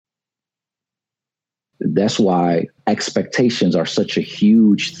that's why expectations are such a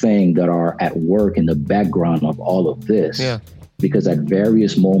huge thing that are at work in the background of all of this. Yeah. Because at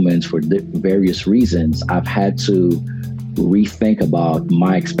various moments, for various reasons, I've had to rethink about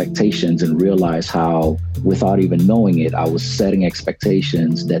my expectations and realize how, without even knowing it, I was setting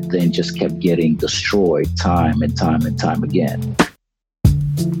expectations that then just kept getting destroyed time and time and time again.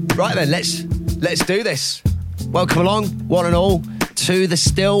 Right then, let's do this. Welcome along, one and all, to the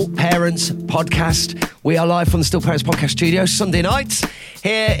Still Parents podcast. We are live from the Still Parents podcast studio Sunday night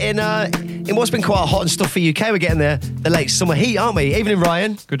here in what's been quite a hot and stuffy UK. We're getting the late summer heat, aren't we? Evening,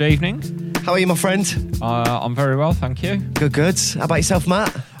 Ryan. Good evening. How are you, my friend? I'm very well, thank you. Good. How about yourself,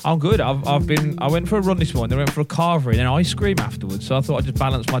 Matt? I'm good. I went for a run this morning. Then I went for a carvery and an ice cream afterwards. So I thought I'd just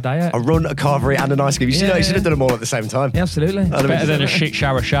balance my day out. A run, a carvery, and an ice cream. You should have done them all at the same time. Yeah, absolutely. It's better than a shit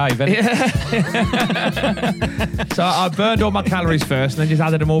shower shave. Yeah. So I burned all my calories first and then just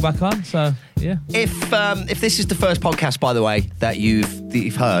added them all back on. So yeah. If this is the first podcast, by the way, that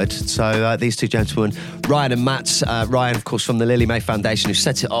you've heard, so these two gentlemen, Ryan and Matt, Ryan, of course, from the Lily May Foundation, who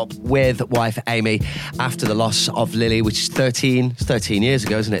set it up with wife Amy after the loss of Lily, which is 13 years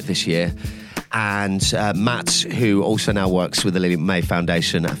ago, isn't it, this year? And Matt, who also now works with the Lily May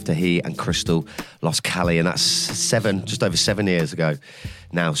Foundation after he and Crystal lost Callie, and that's just over 7 years ago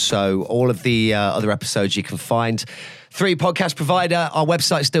now. So all of the other episodes you can find through your podcast provider, our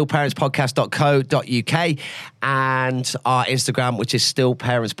website, stillparentspodcast.co.uk, and our Instagram, which is Still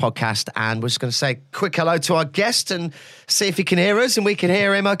Parents Podcast. And we're just going to say a quick hello to our guest and see if he can hear us and we can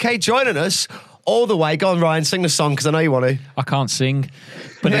hear him. Okay, joining us all the way. Go on, Ryan, sing the song, because I know you want to. I can't sing.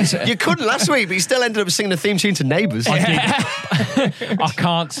 But you couldn't last week, but you still ended up singing the theme tune to Neighbours. I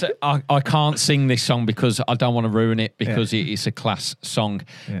can't sing this song because I don't want to ruin it because it's a class song.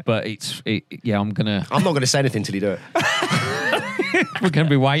 Yeah. But I'm not going to say anything till you do it. We're going to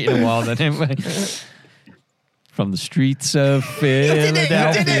be waiting a while then, aren't we? From the streets of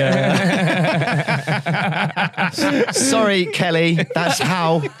Philadelphia. Sorry, Kelly.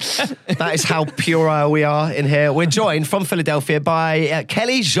 That is how puerile we are in here. We're joined from Philadelphia by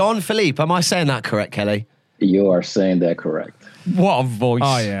Kelly Jean Philippe. Am I saying that correct, Kelly? You are saying that correct. What a voice.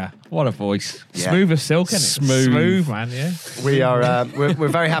 Oh, yeah. What a voice. Yeah. Smooth as silk, isn't it? Smooth, man, yeah. We are, we're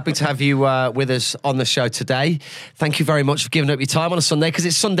very happy to have you with us on the show today. Thank you very much for giving up your time on a Sunday, because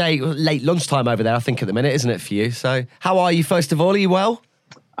it's Sunday late lunchtime over there, I think, at the minute, isn't it, for you? So how are you, first of all? Are you well?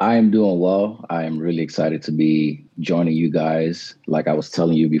 I am doing well. I am really excited to be joining you guys. Like I was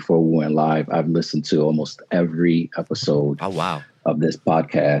telling you before we went live, I've listened to almost every episode of this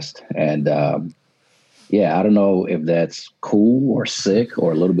podcast. And yeah, I don't know if that's cool or sick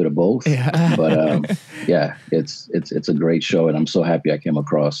or a little bit of both. Yeah. But yeah, it's a great show, and I'm so happy I came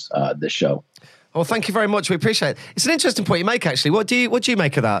across this show. Well, thank you very much. We appreciate it. It's an interesting point you make, actually. What do you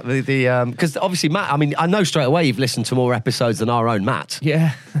make of that? Because obviously, Matt, I mean, I know straight away you've listened to more episodes than our own Matt.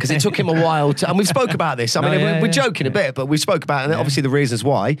 Yeah. Because it took him a while to, and we've spoke about this. I mean, we're joking a bit, but we spoke about it, and obviously the reasons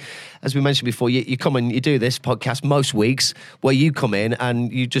why. As we mentioned before, you come and you do this podcast most weeks where you come in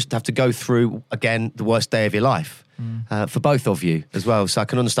and you just have to go through, again, the worst day of your life. For both of you as well. So I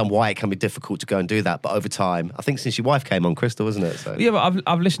can understand why it can be difficult to go and do that. But over time, I think since your wife came on, Crystal, wasn't it? So. Yeah, but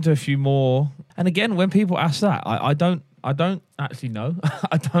I've listened to a few more. And again, when people ask that, I don't actually know.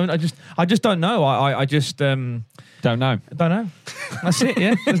 I just don't know. I just don't know. That's it,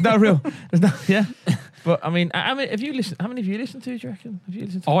 yeah. There's no, yeah. But I mean, have you listened? How many have you listened to? Do you reckon? Have you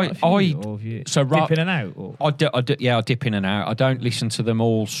listened to? Or have you dip in and out? Or? I dip in and out. I don't listen to them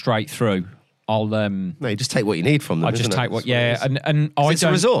all straight through. No, you just take what you need from them. I just take what, and it's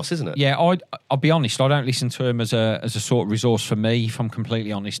a resource, isn't it? Yeah, I'll be honest. I don't listen to them as a sort of resource for me. If I'm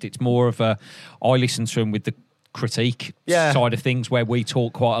completely honest, it's more of I listen to them with the critique side of things, where we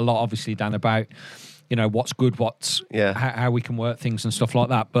talk quite a lot, obviously, Dan, about what's good, how we can work things and stuff like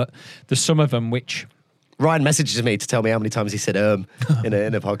that. But there's some of them which. Ryan messages me to tell me how many times he said in a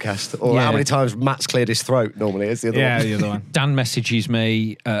podcast, or how many times Matt's cleared his throat. Normally, it's the other one. Yeah, the other one. Dan messages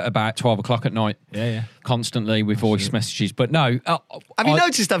me about 12 o'clock at night. Yeah. Constantly with voice messages. But no. Have you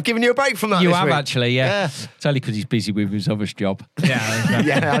noticed I've given you a break from that? You this have week? Actually, yeah. It's only because he's busy with his other job.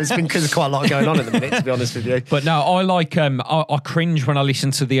 Yeah, it's been because there's quite a lot going on at the minute, to be honest with you. But no, I like. I cringe when I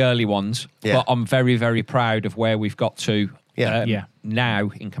listen to the early ones. Yeah. But I'm very, very proud of where we've got to.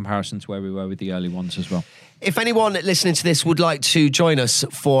 now in comparison to where we were with the early ones as well. If anyone listening to this would like to join us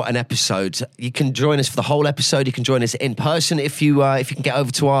for an episode, you can join us for the whole episode. You can join us in person if you can get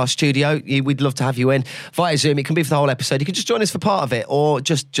over to our studio. We'd love to have you in via Zoom. It can be for the whole episode. You can just join us for part of it, or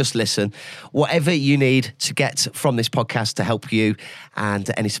just listen. Whatever you need to get from this podcast to help you,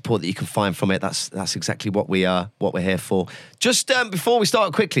 and any support that you can find from it, that's exactly what we're here for. Just before we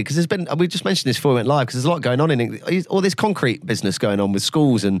start quickly, because we just mentioned this before we went live, because there's a lot going on in it. All this concrete business going on with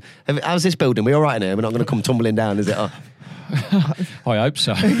schools, and how's this building? We all right in here? We're not going to come tumbling down, is it? Oh. I hope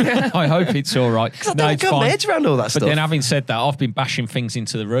so. I hope it's all right. No, it's fine. My head's around all that stuff. But then, having said that, I've been bashing things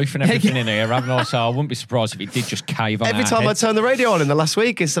into the roof and everything in here, haven't I? So I wouldn't be surprised if it did just cave on every time I turn the radio on in the last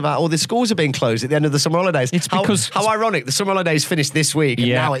week, it's about all the schools are being closed at the end of the summer holidays. It's because how ironic, the summer holidays finished this week and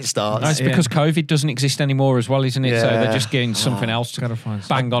now it starts. No, it's because COVID doesn't exist anymore as well, isn't it? So they're just getting something else to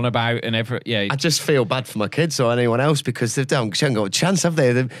bang on about and I just feel bad for my kids or anyone else, because they haven't got a chance, have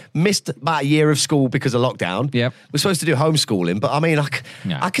they? They've missed about a year of school because of lockdown. Yep. We're supposed to do homeschooling, but I mean,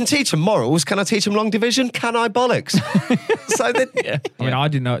 I can teach them morals. Can I teach them long division? Can I bollocks? So then, I mean, I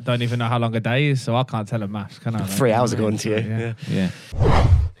don't even know how long a day is, so I can't tell them maths, can I? 3 hours ago to you. Yeah.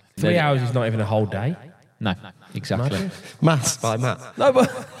 3 hours is not even a whole day. No, exactly. Maths by maths. No,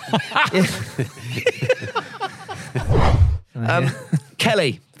 but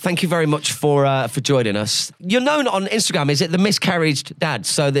Kelly, thank you very much for joining us. You're known on Instagram, is it the Miscarriage Dad?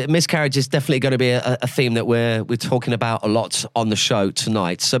 So the miscarriage is definitely going to be a theme that we're talking about a lot on the show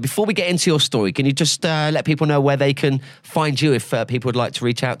tonight. So before we get into your story, can you just let people know where they can find you if people would like to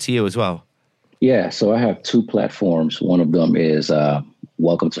reach out to you as well? Yeah, so I have 2 platforms. One of them is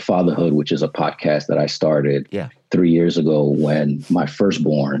Welcome to Fatherhood, which is a podcast that I started 3 years ago when my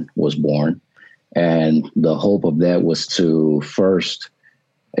firstborn was born. And the hope of that was to first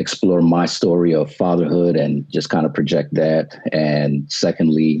explore my story of fatherhood and just kind of project that. And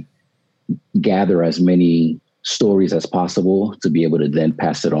secondly, gather as many stories as possible to be able to then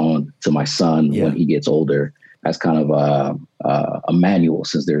pass it on to my son when he gets older, as kind of a manual,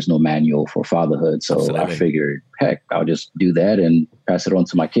 since there's no manual for fatherhood. So Absolutely. I figured, heck, I'll just do that and pass it on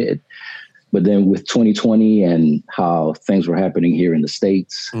to my kid. But then with 2020 and how things were happening here in the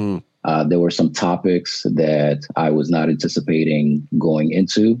States, there were some topics that I was not anticipating going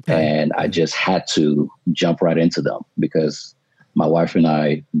into, and I just had to jump right into them because my wife and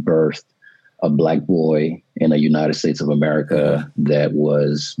I birthed a Black boy in the United States of America that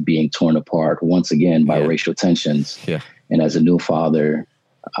was being torn apart once again by racial tensions. Yeah. And as a new father,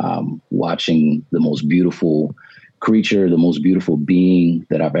 watching the most beautiful creature, the most beautiful being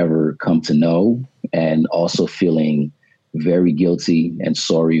that I've ever come to know, and also feeling very guilty and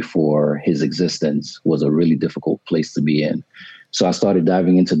sorry for his existence was a really difficult place to be in. So I started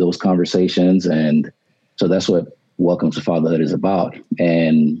diving into those conversations. And so that's what Welcome to Fatherhood is about.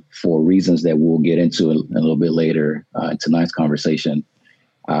 And for reasons that we'll get into a little bit later in tonight's conversation,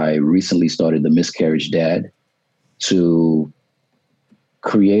 I recently started the Miscarriage Dad to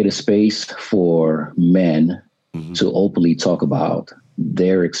create a space for men to openly talk about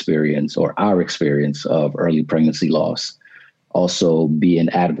their experience or our experience of early pregnancy loss. Also be an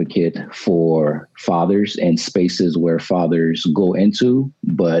advocate for fathers in spaces where fathers go into,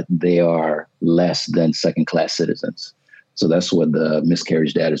 but they are less than second-class citizens. So that's what the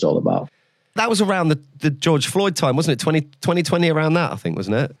Miscarriage Dad is all about. That was around the George Floyd time, wasn't it? 2020, around that, I think,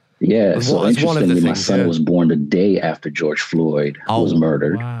 wasn't it? Yeah, so interestingly, my son was born the day after George Floyd was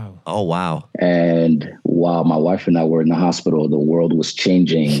murdered. Wow. Oh, wow. And while my wife and I were in the hospital, the world was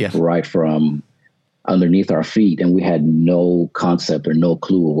changing right from underneath our feet, and we had no concept or no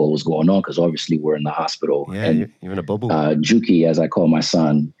clue of what was going on because obviously we're in the hospital. Yeah, and you're in a bubble. Juki, as I call my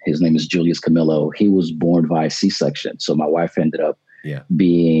son, his name is Julius Camillo. He was born via C-section. So my wife ended up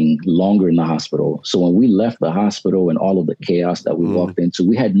being longer in the hospital. So when we left the hospital and all of the chaos that we walked into,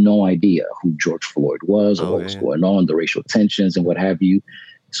 we had no idea who George Floyd was or what was going on, the racial tensions and what have you.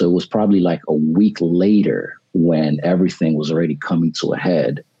 So it was probably like a week later when everything was already coming to a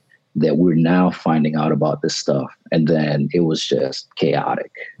head that we're now finding out about this stuff. And then it was just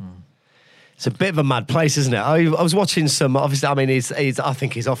chaotic. It's a bit of a mad place, isn't it? I was watching some, obviously, I mean, I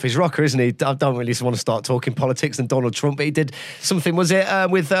think he's off his rocker, isn't he? I don't really want to start talking politics and Donald Trump, but he did something, was it,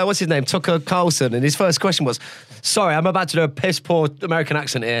 with, what's his name, Tucker Carlson, and his first question was, sorry, I'm about to do a piss-poor American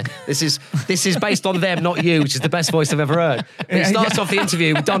accent here. This is based on them, not you, which is the best voice I've ever heard. And it starts off the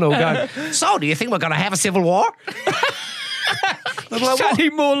interview with Donald going, so, do you think we're going to have a civil war?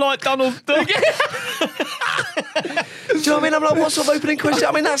 Sounding more like Donald Duck. Do you know what I mean? I'm like, what sort of opening question?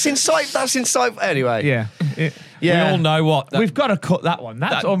 I mean, that's insightful. Anyway. Yeah. Yeah. We all know what. We've got to cut that one.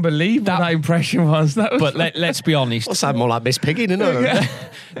 That's unbelievable. That impression was. That was But let's be honest. Well, sound more like Miss Piggy, doesn't it?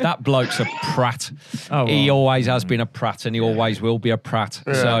 That bloke's a prat. Oh, He well. always has been a prat, and he always will be a prat.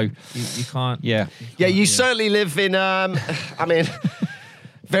 Yeah. So You can't. yeah. Yeah, you certainly live in,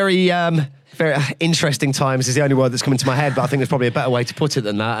 very interesting times is the only word that's coming to my head, but I think there's probably a better way to put it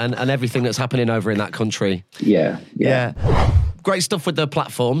than that, and everything that's happening over in that country. Yeah. Great stuff with the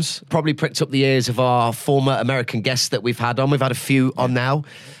platforms. Probably pricked up the ears of our former American guests that we've had on. We've had a few on now.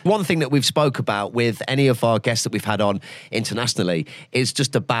 One thing that we've spoke about with any of our guests that we've had on internationally is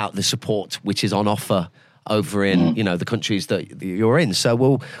just about the support which is on offer over in the countries that you're in. So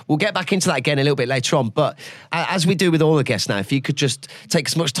we'll get back into that again a little bit later on. But as we do with all the guests now, if you could just take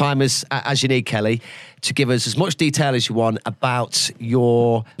as much time as you need, Kelly, to give us as much detail as you want about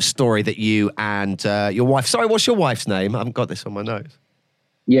your story that you and your wife. Sorry, what's your wife's name? I haven't got this on my notes.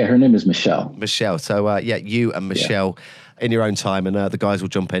 Yeah, her name is Michelle. Michelle. So you and Michelle in your own time, and the guys will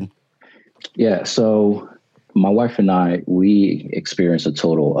jump in. Yeah. So my wife and I, we experienced a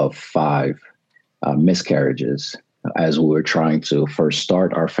total of 5 miscarriages as we were trying to first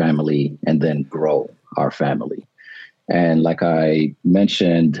start our family and then grow our family. And like I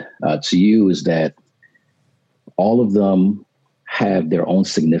mentioned to you, is that all of them have their own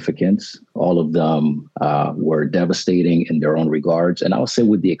significance. All of them were devastating in their own regards. And I would say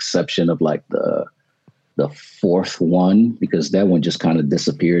with the exception of like the 4th one, because that one just kind of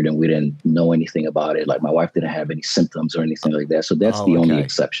disappeared and we didn't know anything about it. Like my wife didn't have any symptoms or anything like that. So that's the only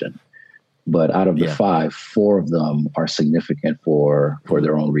exception. But out of the 5, 4 of them are significant for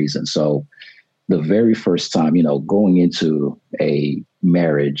their own reasons. So the very first time, going into a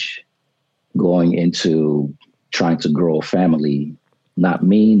marriage, going into trying to grow a family, not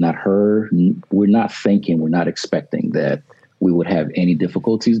me, not her, we're not expecting that we would have any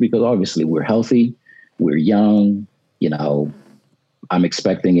difficulties, because obviously we're healthy, we're young, I'm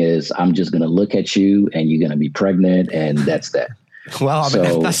expecting is I'm just going to look at you and you're going to be pregnant, and that's that. Well,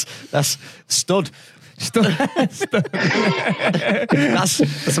 that's stud. That's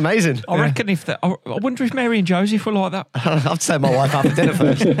amazing. I reckon I wonder if Mary and Joseph were like that. I'd say my wife after dinner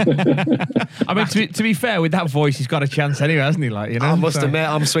first. I mean, to be fair, with that voice, he's got a chance anyway, hasn't he? I must admit,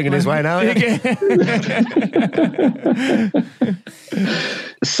 I'm swinging his way now.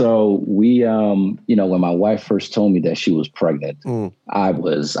 So we, when my wife first told me that she was pregnant, I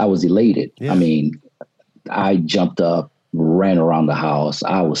was elated. Yeah. I mean, I jumped up, ran around the house.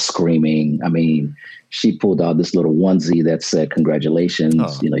 I was screaming. I mean, she pulled out this little onesie that said,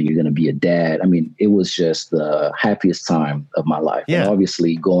 "Congratulations, you're going to be a dad." I mean, it was just the happiest time of my life. Yeah. And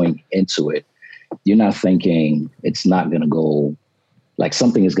obviously going into it, you're not thinking it's not going to go, like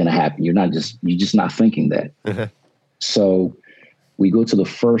something is going to happen. You're just not thinking that. Uh-huh. So we go to the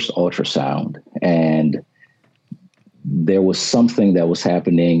first ultrasound, and there was something that was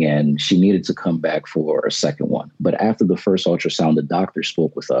happening and she needed to come back for a second one. But after the first ultrasound, the doctor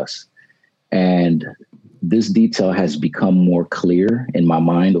spoke with us, and this detail has become more clear in my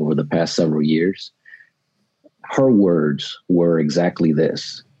mind over the past several years. Her words were exactly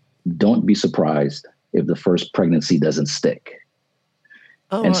this: "Don't be surprised if the first pregnancy doesn't stick."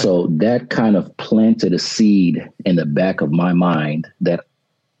 Oh, and so that kind of planted a seed in the back of my mind that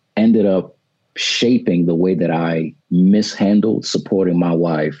ended up shaping the way that I mishandled supporting my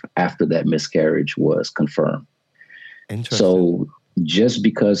wife after that miscarriage was confirmed. Interesting. So just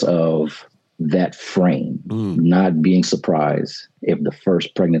because of that frame, not being surprised if the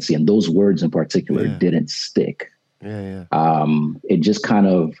first pregnancy, and those words in particular, didn't stick. It just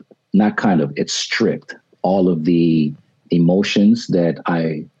it stripped all of the emotions that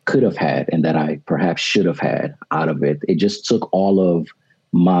I could have had and that I perhaps should have had out of it. It just took all of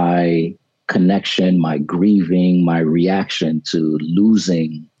my connection, my grieving, my reaction to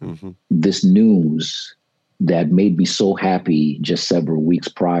losing this news that made me so happy just several weeks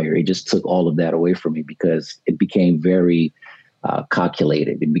prior. It just took all of that away from me, because it became very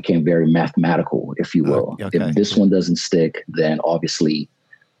calculated. It became very mathematical, if you will. Okay. If this one doesn't stick, then obviously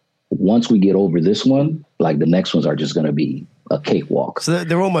once we get over this one, like the next ones are just going to be a cakewalk. So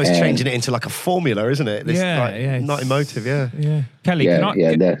they're almost changing it into like a formula, isn't it? Not emotive. Yeah. Kelly,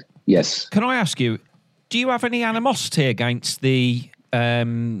 yes. Can I ask you, do you have any animosity against the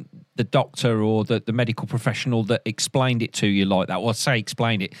doctor or the medical professional that explained it to you like that? Or say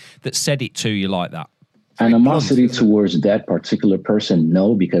explained it, that said it to you like that? Animosity towards that particular person,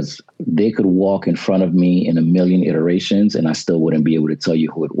 no, because they could walk in front of me in a million iterations and I still wouldn't be able to tell you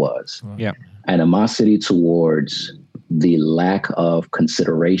who it was. Yeah. Animosity towards the lack of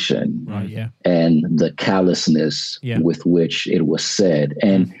consideration and the callousness with which it was said.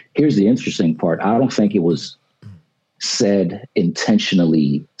 And here's the interesting part. I don't think it was said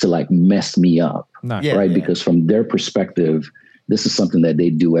intentionally to like mess me up. No. Right. Yeah. Because from their perspective, this is something that they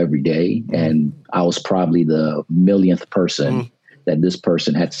do every day. And I was probably the millionth person that this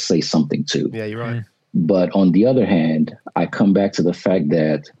person had to say something to. Yeah, you're right. But on the other hand, I come back to the fact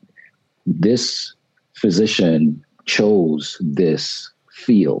that this physician chose this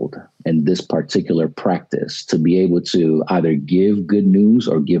field and this particular practice to be able to either give good news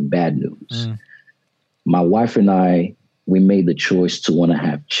or give bad news. My wife and I, we made the choice to want to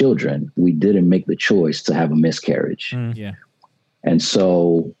have children. We didn't make the choice to have a miscarriage. Yeah. And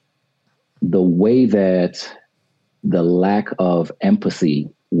so the way that the lack of empathy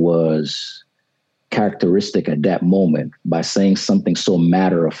was characteristic at that moment by saying something so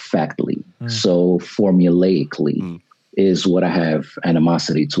matter-of-factly, so formulaically, is what I have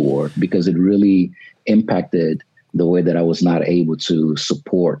animosity toward, because it really impacted the way that I was not able to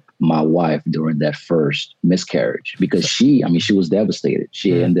support my wife during that first miscarriage, because she was devastated.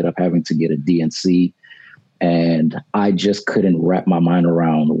 She ended up having to get a DNC, and I just couldn't wrap my mind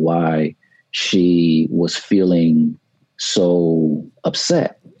around why she was feeling so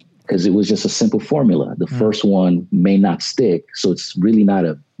upset, because it was just a simple formula. The first one may not stick, so it's really not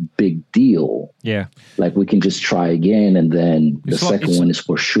a big deal. Yeah. Like, we can just try again, and then the second one is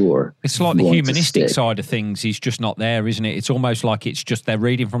for sure. It's like the humanistic side of things is just not there, isn't it? It's almost like it's just they're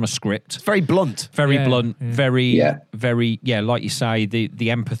reading from a script. It's very blunt. Very blunt, very, Yeah. like you say,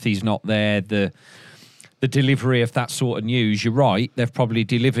 the empathy's not there, the delivery of that sort of news. You're right, they've probably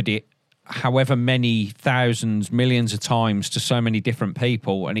delivered it however many thousands, millions of times to so many different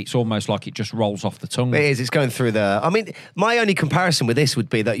people, and it's almost like it just rolls off the tongue. It is. It's going through I mean, my only comparison with this would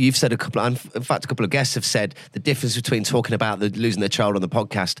be that you've said in fact, a couple of guests have said the difference between talking about losing their child on the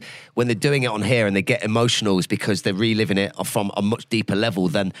podcast when they're doing it on here and they get emotional is because they're reliving it from a much deeper level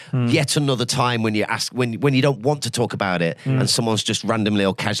than yet another time when you ask, when you don't want to talk about it and someone's just randomly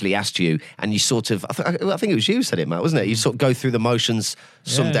or casually asked you and you sort of, I think it was you who said it, Matt, wasn't it? You sort of go through the motions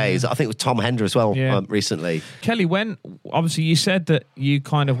some days. I think it was Tom Hender as well recently. Kelly, when obviously you said that you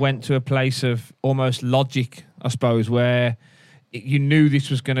kind of went to a place of almost logic, I suppose, where you knew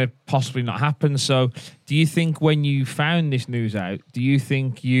this was going to possibly not happen. So do you think when you found this news out, do you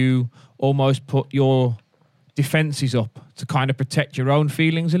think you almost put your defenses up to kind of protect your own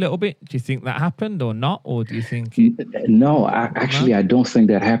feelings a little bit? Do you think that happened or not? Or do you think... No, I don't think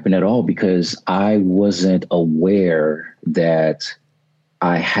that happened at all, because I wasn't aware that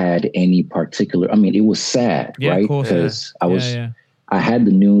I had any particular, I mean, it was sad, right? Because I had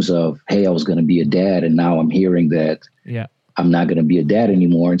the news of, hey, I was going to be a dad, and now I'm hearing that I'm not going to be a dad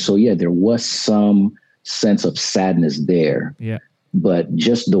anymore. And so, there was some sense of sadness there. Yeah. But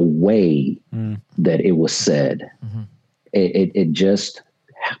just the way that it was said, it just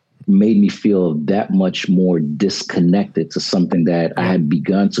made me feel that much more disconnected to something that I had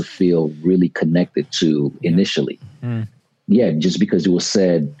begun to feel really connected to initially. Yeah, just because it was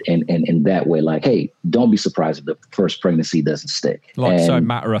said in that way, like, hey, don't be surprised if the first pregnancy doesn't stick. Like, so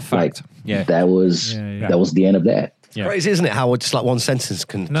matter of fact. That was the end of that. Yeah. Crazy, isn't it? How just like one sentence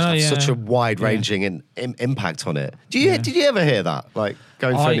can have such a wide-ranging impact on it. Did you ever hear that? Like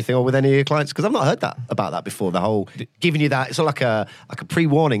going through anything or with any of your clients? Because I've not heard about that before. The whole giving you that, it's sort of like a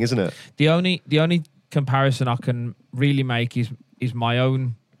pre-warning, isn't it? The only comparison I can really make is my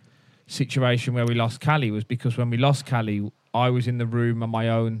own situation where we lost Callie, was because when we lost Callie, I was in the room on my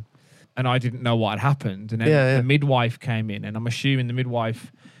own and I didn't know what had happened. And then the midwife came in, and I'm assuming the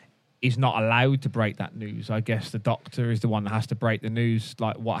midwife is not allowed to break that news. I guess the doctor is the one that has to break the news,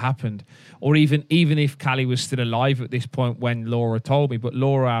 like what happened. Or even if Callie was still alive at this point when Laura told me, but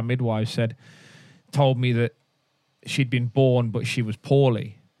Laura, our midwife, told me that she'd been born, but she was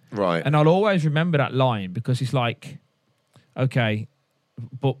poorly. Right. And I'll always remember that line, because it's like, okay,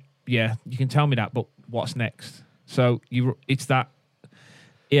 but yeah, you can tell me that, but what's next? So it's what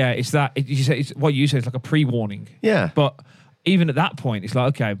you said, it's like a pre-warning. Yeah. But even at that point, it's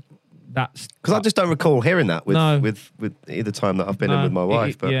like, okay, that's... Because I just don't recall hearing that with either time that I've been in with my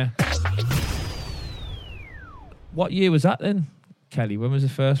wife. But What year was that then, Kelly? When was the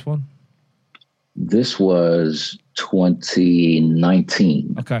first one? This was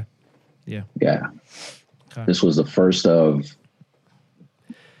 2019. Okay. Yeah. Yeah. Okay. This was the first of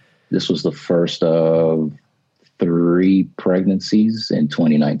 3 pregnancies in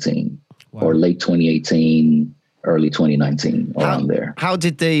 2019. Wow. Or late 2018, early 2019, around there. How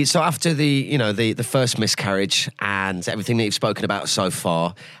did after the first miscarriage and everything that you've spoken about so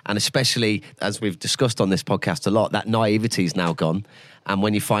far, and especially as we've discussed on this podcast a lot, that naivety is now gone. And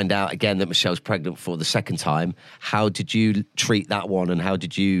when you find out again that Michelle's pregnant for the second time, how did you treat that one, and how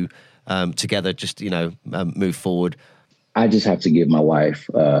did you together just move forward I just have to give my wife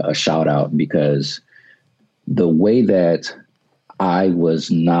a shout out, because the way that I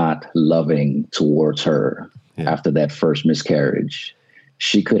was not loving towards her after that first miscarriage,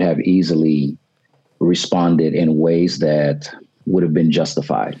 she could have easily responded in ways that would have been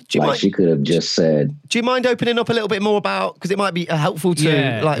justified. She could have just said... Do you mind opening up a little bit more about, because it might be helpful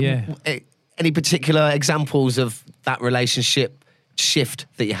to any particular examples of that relationship shift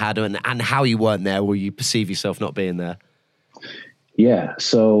that you had, and how you weren't there, or you perceive yourself not being there? Yeah.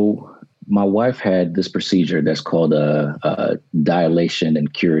 So my wife had this procedure that's called a dilation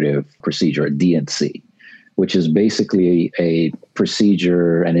and curative procedure, a DNC, which is basically a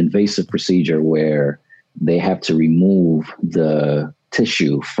procedure, an invasive procedure where they have to remove the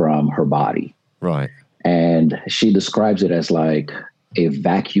tissue from her body. Right. And she describes it as like a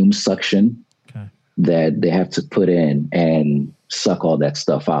vacuum suction that they have to put in and suck all that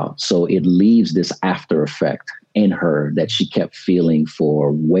stuff out. So it leaves this after effect in her that she kept feeling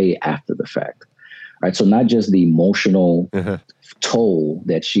for way after the fact. Right. So not just the emotional toll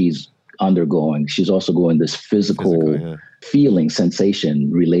that she's undergoing, she's also going this physical feeling, sensation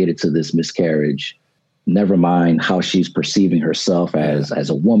related to this miscarriage. Never mind how she's perceiving herself as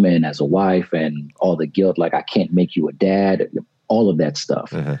a woman, as a wife, and all the guilt, like I can't make you a dad, all of that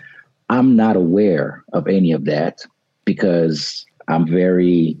stuff. I'm not aware of any of that, because I'm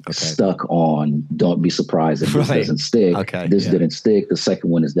very stuck on don't be surprised if this doesn't stick. This didn't stick. The second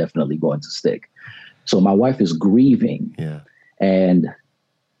one is definitely going to stick. So my wife is grieving. And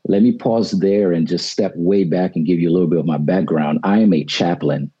let me pause there and just step way back and give you a little bit of my background. I am a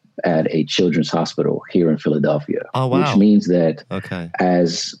chaplain at a children's hospital here in Philadelphia, which means that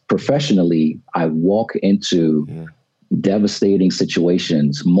as professionally, I walk into devastating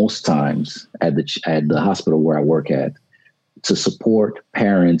situations most times at the hospital where I work at, to support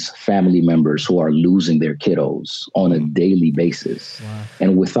parents, family members who are losing their kiddos on a daily basis.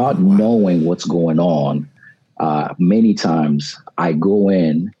 And without knowing what's going on, many times I go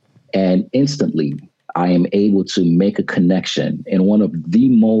in and instantly I am able to make a connection in one of the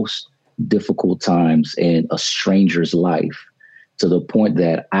most difficult times in a stranger's life, to the point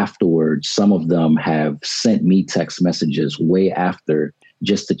that afterwards, some of them have sent me text messages way after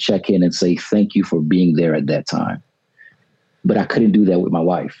just to check in and say, thank you for being there at that time. But I couldn't do that with my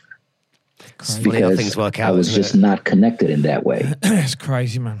wife. Because things work out, I was just not connected in that way. It's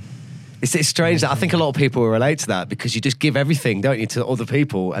crazy, man. It's strange that I think a lot of people will relate to that, because you just give everything, don't you, to other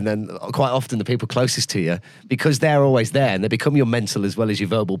people, and then quite often the people closest to you, because they're always there, and they become your mental as well as your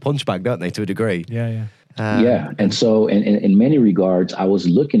verbal punch bag, don't they, to a degree? And so in many regards, I was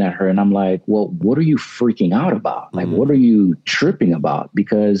looking at her and I'm like, well, what are you freaking out about? Like, what are you tripping about?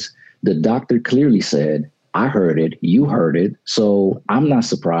 Because the doctor clearly said, I heard it, you heard it, so I'm not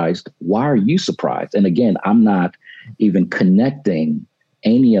surprised. Why are you surprised? And again, I'm not even connecting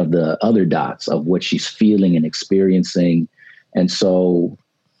any of the other dots of what she's feeling and experiencing. And so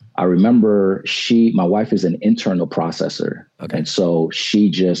I remember my wife is an internal processor. And so she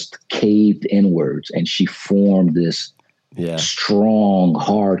just caved inwards and she formed this strong,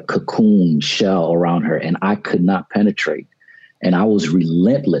 hard cocoon shell around her. And I could not penetrate. And I was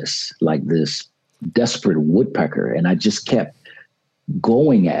relentless, like this desperate woodpecker. And I just kept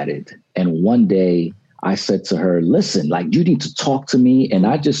going at it. And one day I said to her, listen, like, you need to talk to me. And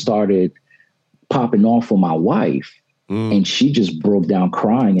I just started popping off on my wife. And she just broke down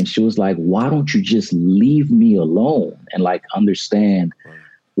crying. And she was like, why don't you just leave me alone and like understand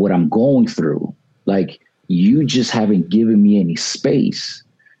what I'm going through? Like, you just haven't given me any space.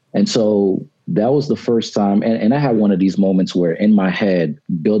 And so that was the first time. And I had one of these moments where in my head,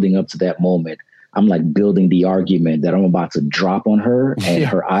 building up to that moment, I'm like building the argument that I'm about to drop on her, and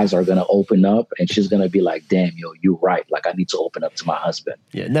her eyes are going to open up and she's going to be like, damn, yo, you're right. Like, I need to open up to my husband.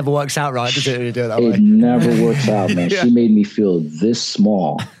 Yeah, it never works out right, does it, when you do it that way? It never works out, man. She made me feel this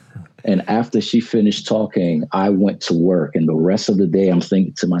small. And after she finished talking, I went to work. And the rest of the day, I'm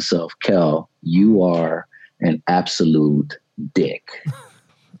thinking to myself, Kel, you are an absolute dick.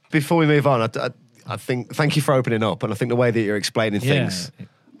 Before we move on, I think, thank you for opening up. And I think the way that you're explaining things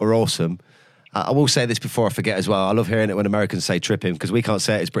are awesome. I will say this before I forget as well. I love hearing it when Americans say tripping, because we can't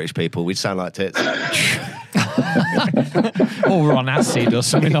say it as British people. We'd sound like tits. Or we're on acid or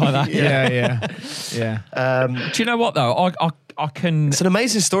something like that. Yeah. Do you know what, though? I can... It's an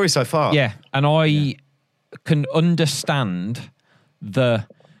amazing story so far. Yeah, and I can understand the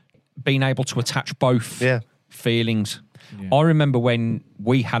being able to attach both feelings. Yeah. I remember when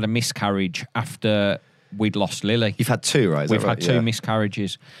we had a miscarriage after we'd lost Lily. You've had two, right? We've had two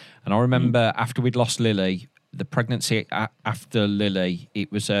miscarriages. And I remember after we'd lost Lily, the pregnancy after Lily,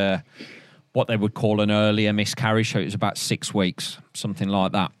 it was what they would call an earlier miscarriage. So it was about 6 weeks, something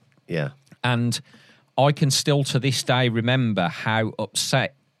like that. Yeah. And I can still to this day remember how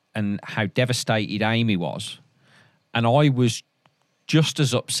upset and how devastated Amy was. And I was just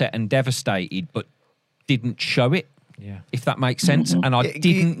as upset and devastated, but didn't show it, if that makes sense. And I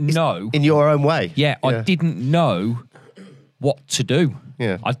didn't know. In your own way. Yeah, I didn't know what to do.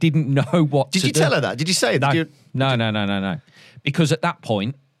 Yeah. I didn't know what to do. Did you tell her that? Did you say it? No. Because at that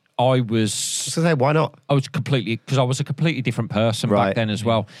point, I was... So why not? I was because I was a completely different person back then as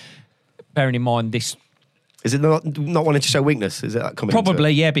well. Bearing in mind this... Is it not wanting to show weakness? Is it that coming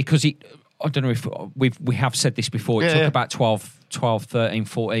Probably, yeah, because I don't know if we have said this before. It took about 12, 13,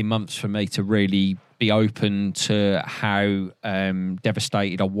 14 months for me to really be open to how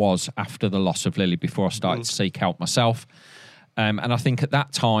devastated I was after the loss of Lily before I started to seek help myself. And I think at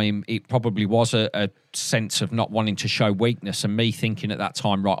that time, it probably was a sense of not wanting to show weakness and me thinking at that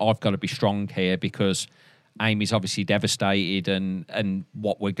time, right, I've got to be strong here because Amy's obviously devastated and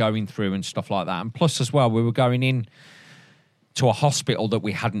what we're going through and stuff like that. And plus as well, we were going in to a hospital that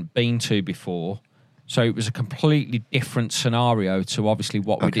we hadn't been to before. So it was a completely different scenario to obviously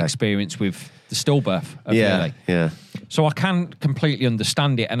what we'd experienced with the stillbirth of Lily. Yeah. So I can completely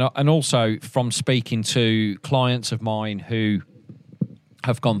understand it. And also from speaking to clients of mine who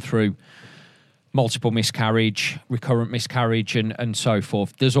have gone through multiple miscarriage, recurrent miscarriage and so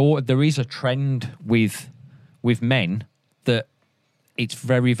forth, there is a trend with men that it's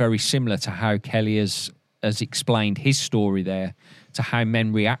very, very similar to how Kelly has explained his story there, to how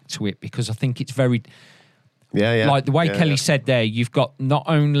men react to it, because I think it's very... Like the way Kelly said there, you've got not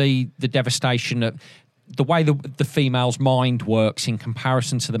only the devastation of the way the female's mind works in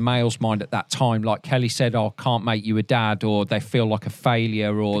comparison to the male's mind at that time. Like Kelly said, I can't make you a dad, or they feel like a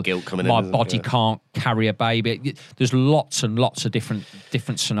failure, or the guilt coming my in, body can't carry a baby. There's lots and lots of different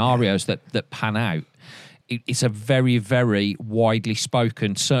scenarios that pan out. It's a very, very widely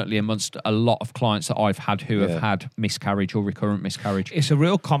spoken, certainly amongst a lot of clients that I've had who have had miscarriage or recurrent miscarriage. It's a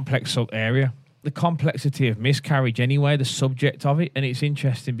real complex area. The complexity of miscarriage anyway, the subject of it. And it's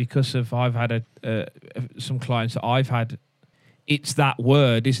interesting because I've had some clients that I've had, it's that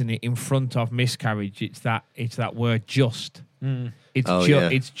word, isn't it, in front of miscarriage. It's that word just.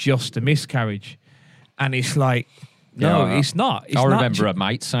 It's just a miscarriage. And it's like, no, it's not. I remember a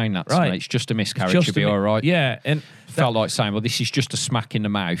mate saying that to me. It's just a miscarriage. You'll be all right. Yeah. And felt like saying, well, this is just a smack in the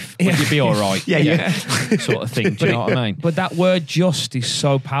mouth. But you'll be all right. Sort of thing. Do you know what I mean? But that word just is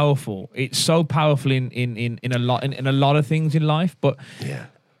so powerful. It's so powerful in a lot of things in life. But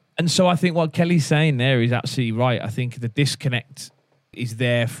and so I think what Kelly's saying there is absolutely right. I think the disconnect is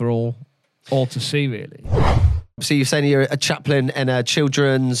there for all to see, really. So you're saying you're a chaplain in a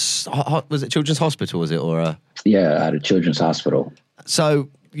children's... Was it children's hospital, was it? Or Yeah, at a children's hospital. So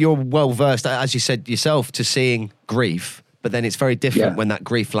you're well-versed, as you said yourself, to seeing grief, but then it's very different when that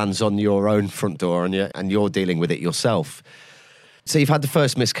grief lands on your own front door and you're dealing with it yourself. So you've had the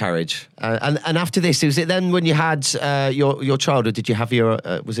first miscarriage. And after this, was it then when you had your child, or did you have your...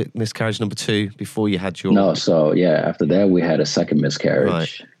 was it miscarriage number 2 before you had your... No, so after that we had a second miscarriage.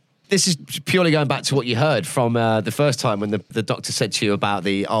 Right. This is purely going back to what you heard from the first time when the doctor said to you about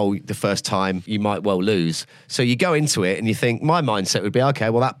the first time you might well lose. So you go into it and you think, my mindset would be, okay,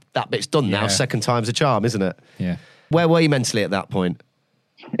 well, that bit's done now. Second time's a charm, isn't it? Yeah. Where were you mentally at that point?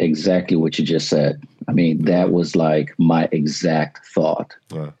 Exactly what you just said. I mean, that was like my exact thought.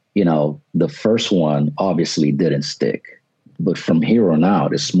 Wow. You know, the first one obviously didn't stick. But from here on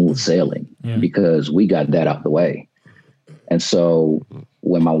out, it's smooth sailing because we got that out the way. And so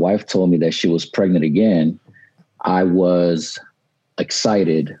when my wife told me that she was pregnant again, I was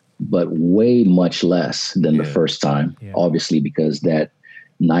excited, but way much less than the first time, obviously, because that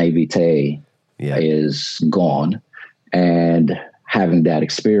naivete is gone. And having that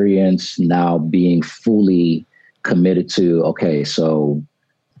experience, now being fully committed to, okay, so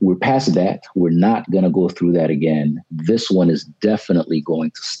we're past that. We're not going to go through that again. This one is definitely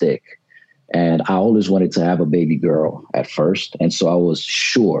going to stick. And I always wanted to have a baby girl at first. And so I was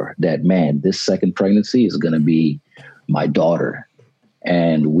sure that, man, this second pregnancy is going to be my daughter.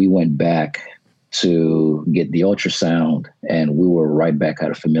 And we went back to get the ultrasound and we were right back at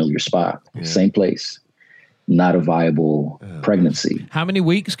a familiar spot, same place. Not a viable pregnancy. How many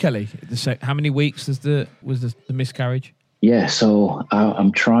weeks, Kelly? How many weeks was the miscarriage? Yeah, so I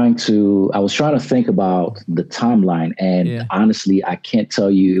was trying to think about the timeline, and honestly, I can't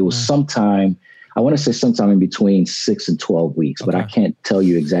tell you. It was sometime in between 6 and 12 weeks, but I can't tell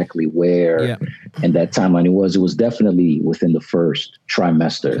you exactly where in that timeline it was. It was definitely within the first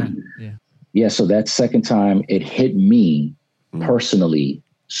trimester. Okay. Yeah, so that second time, it hit me personally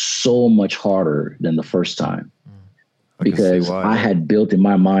so much harder than the first time. Because I had built in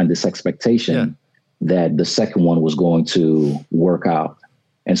my mind this expectation that the second one was going to work out.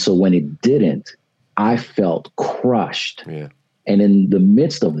 And so when it didn't, I felt crushed. Yeah. And in the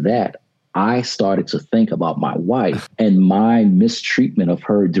midst of that, I started to think about my wife and my mistreatment of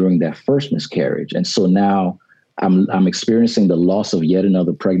her during that first miscarriage. And so now I'm experiencing the loss of yet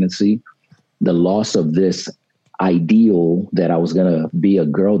another pregnancy, the loss of this ideal that I was going to be a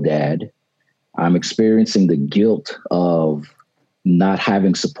girl dad. I'm experiencing the guilt of not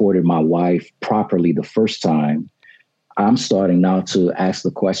having supported my wife properly the first time. I'm starting now to ask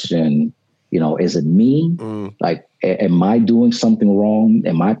the question, is it me? Like, am I doing something wrong?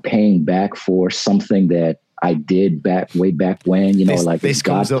 Am I paying back for something that I did way back when, is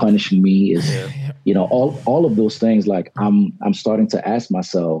God punishing me? All of those things, like I'm starting to ask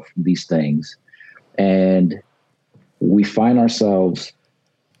myself these things, and we find ourselves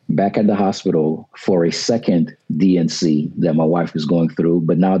back at the hospital for a second DNC that my wife is going through.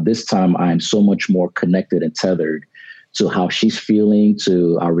 But now this time I'm so much more connected and tethered to how she's feeling,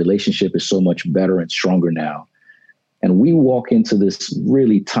 to our relationship is so much better and stronger now. And we walk into this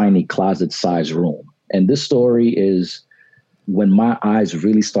really tiny closet-sized room. And this story is when my eyes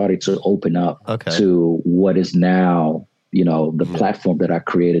really started to open up to what is now, the platform that I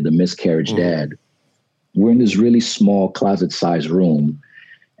created, the Miscarriage Dad. We're in this really small closet-sized room.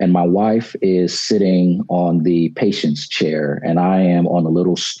 And my wife is sitting on the patient's chair, and I am on a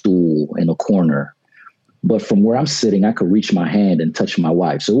little stool in a corner. But from where I'm sitting, I could reach my hand and touch my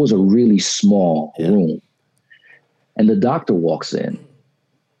wife. So it was a really small room. And the doctor walks in.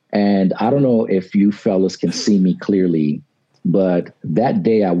 And I don't know if you fellas can see me clearly, but that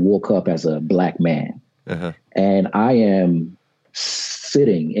day I woke up as a Black man. And I am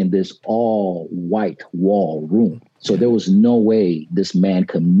sitting in this all white wall room. So there was no way this man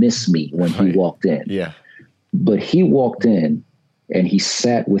could miss me when he walked in. Yeah. But he walked in and he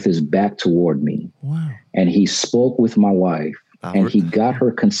sat with his back toward me. Wow. And he spoke with my wife and he got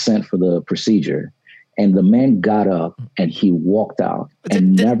her consent for the procedure. And the man got up and he walked out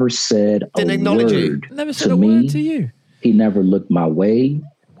and never said a word. Never said a word to you. He never looked my way.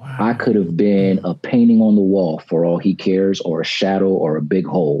 Wow. I could have been a painting on the wall for all he cares, or a shadow or a big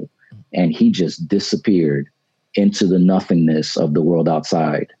hole. And he just disappeared into the nothingness of the world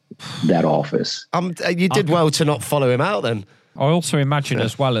outside that office. You did well to not follow him out then. I also imagine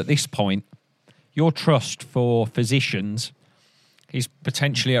as well at this point, your trust for physicians is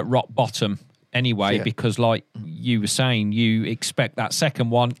potentially at rock bottom anyway, because like you were saying, you expect that second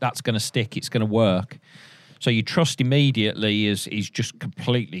one, that's going to stick, it's going to work. So your trust immediately is just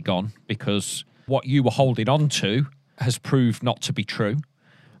completely gone, because what you were holding on to has proved not to be true.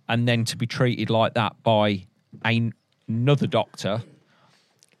 And then to be treated like that by another doctor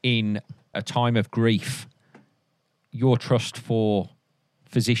in a time of grief, your trust for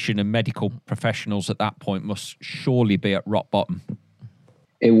physician and medical professionals at that point must surely be at rock bottom.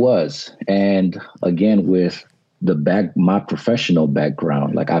 It was. And again, with my professional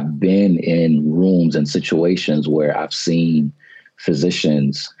background, like I've been in rooms and situations where I've seen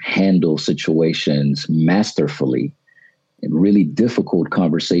physicians handle situations masterfully, and really difficult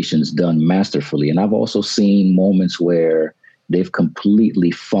conversations done masterfully. And I've also seen moments where they've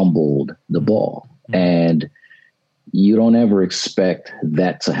completely fumbled the ball. And you don't ever expect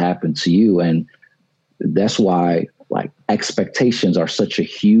that to happen to you. And that's why like expectations are such a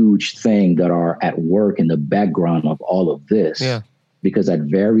huge thing that are at work in the background of all of this. Yeah. Because at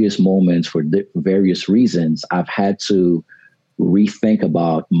various moments, for various reasons, I've had to rethink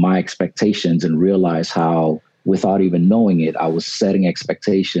about my expectations and realize how, without even knowing it, I was setting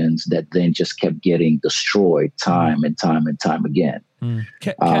expectations that then just kept getting destroyed time and time and time again.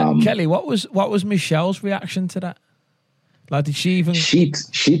 Kelly, what was Michelle's reaction to that? Like, did she even? She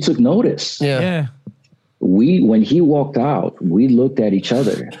took notice. Yeah. When he walked out, we looked at each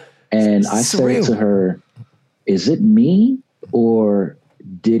other, and I said to her, "Is it me, or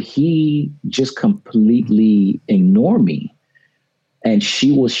did he just completely ignore me?" And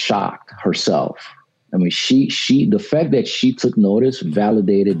she was shocked herself. I mean, the fact that she took notice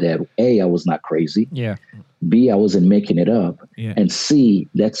validated that A, I was not crazy. Yeah. B, I wasn't making it up. Yeah. And C,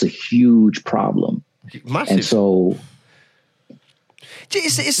 that's a huge problem. Massive. And so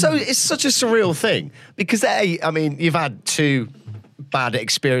it's such a surreal thing, because I mean, you've had two bad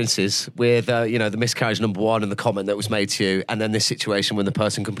experiences with the miscarriage number one and the comment that was made to you, and then this situation when the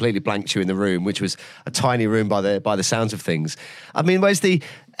person completely blanked you in the room, which was a tiny room by the sounds of things. I mean, where's the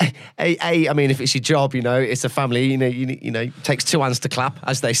I mean, if it's your job, it's a family, it takes two hands to clap,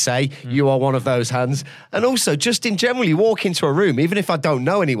 as they say. You are one of those hands. And also, just in general, you walk into a room, even if I don't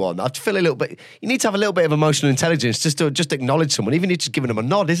know anyone, I feel a little bit, you need to have a little bit of emotional intelligence just to acknowledge someone, even if you're just giving them a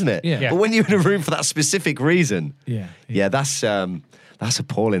nod, isn't it? Yeah. But when you're in a room for that specific reason, that's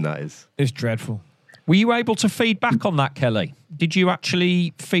appalling, that is. It's dreadful. Were you able to feed back on that, Kelly? Did you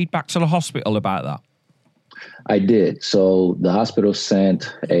actually feed back to the hospital about that? I did. So the hospital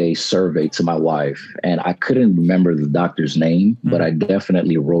sent a survey to my wife, and I couldn't remember the doctor's name, but I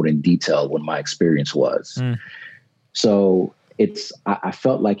definitely wrote in detail what my experience was. So I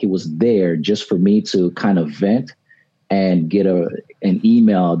felt like it was there just for me to kind of vent and get an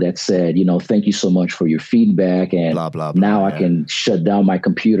email that said, thank you so much for your feedback. And blah, blah, blah, now I can shut down my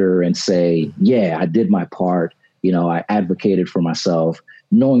computer and say, yeah, I did my part. I advocated for myself,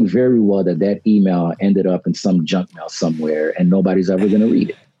 knowing very well that email ended up in some junk mail somewhere and nobody's ever going to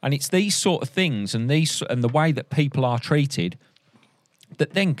read it. And it's these sort of things and the way that people are treated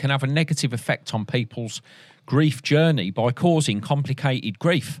that then can have a negative effect on people's grief journey by causing complicated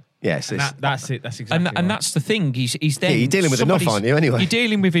grief. Yes, that's it. That's exactly and that's the thing. He's then you're dealing with enough, aren't you? Anyway, you're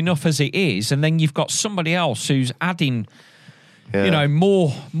dealing with enough as it is, and then you've got somebody else who's adding,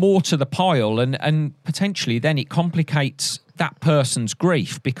 more to the pile, and potentially then it complicates that person's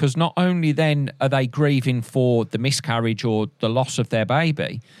grief, because not only then are they grieving for the miscarriage or the loss of their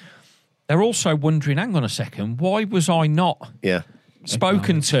baby, they're also wondering, hang on a second, why was I not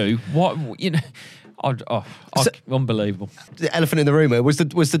spoken to? What unbelievable. The elephant in the room was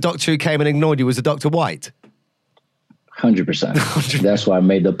the doctor who came and ignored you. Was the doctor white? 100%. That's why I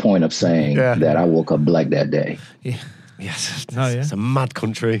made the point of saying that I woke up black that day. Yeah. Yes. It's a mad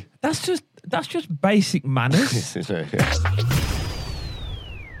country. That's just basic manners.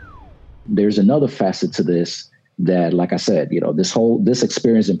 There's another facet to this that, like I said, this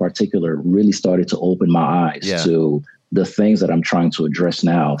experience in particular really started to open my eyes to the things that I'm trying to address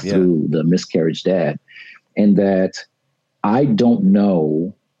now through the miscarriage dad. And that I don't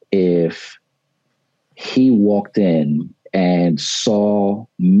know if he walked in and saw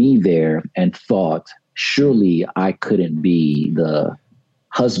me there and thought, surely I couldn't be the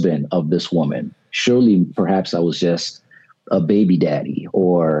husband of this woman. Surely perhaps I was just a baby daddy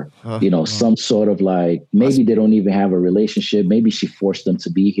or, some sort of maybe they don't even have a relationship. Maybe she forced them to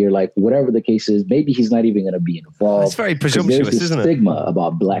be here. Whatever the case is, maybe he's not even going to be involved. It's very presumptuous, there's this isn't it? Stigma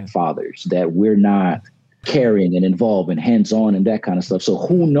about black fathers that we're not caring and involved and hands-on and that kind of stuff. So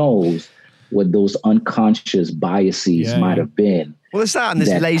who knows what those unconscious biases might have been. Well, there's that, and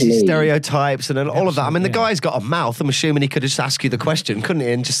there's lazy stereotypes and all of that. I mean, the guy's got a mouth. I'm assuming he could just ask you the question, couldn't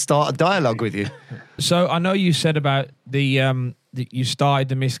he, and just start a dialogue with you. So I know you said about you started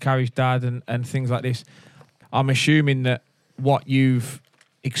the miscarriage dad and things like this. I'm assuming that what you've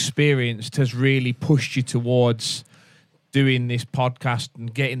experienced has really pushed you towards doing this podcast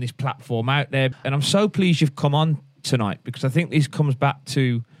and getting this platform out there. And I'm so pleased you've come on tonight, because I think this comes back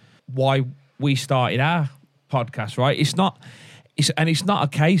to why we started our podcast, right? It's not a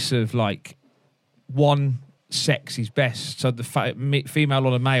case of one sex is best, so the female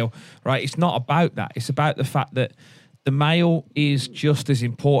or the male, right? It's not about that. It's about the fact that the male is just as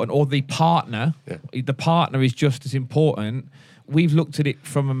important, or the partner is just as important. We've looked at it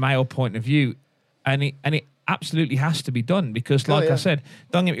from a male point of view, and it absolutely has to be done, because I said,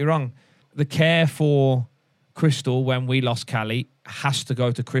 don't get me wrong, the care for Crystal when we lost Callie has to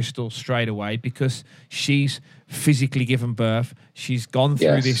go to Crystal straight away, because she's physically given birth. She's gone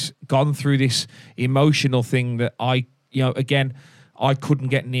through this emotional thing that I couldn't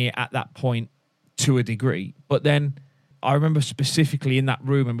get near at that point to a degree. But then I remember specifically in that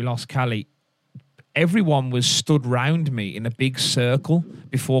room when we lost Callie, everyone was stood round me in a big circle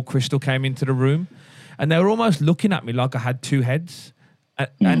before Crystal came into the room, and they were almost looking at me like I had two heads,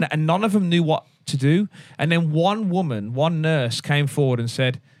 and none of them knew what to do. And then one nurse came forward and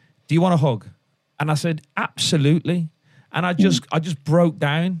said, "Do you want a hug?" And I said, "Absolutely." And I just broke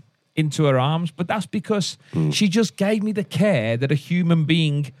down into her arms. But that's because she just gave me the care that a human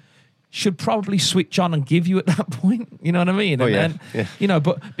being should probably switch on and give you at that point. You know what I mean?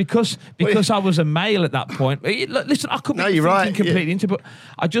 But because I was a male at that point, listen, I couldn't be thinking completely into it, but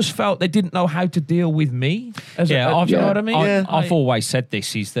I just felt they didn't know how to deal with me. You know what I mean? I've always said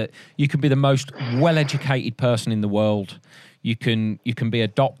this, is that you can be the most well-educated person in the world. You can be a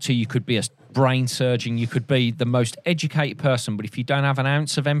doctor, you could be a brain surgeon, you could be the most educated person, but if you don't have an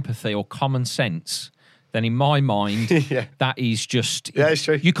ounce of empathy or common sense, then in my mind, that is just... Yeah, it's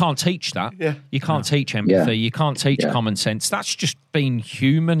true. You can't teach that. Yeah. You can't teach empathy. You can't teach common sense. That's just being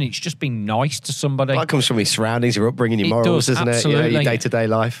human. It's just being nice to somebody. That comes from your surroundings, your upbringing, your morals, doesn't it? You know, your day-to-day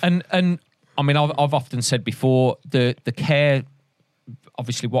life. And I mean, I've often said before, the care,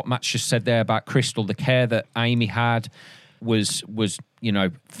 obviously what Matt's just said there about Crystal, the care that Amy had was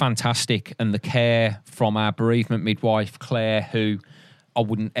fantastic. And the care from our bereavement midwife, Claire, who... I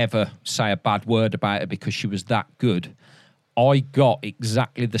wouldn't ever say a bad word about her because she was that good. I got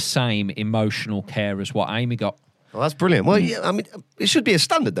exactly the same emotional care as what Amy got. Well, that's brilliant. Well, yeah, I mean, it should be a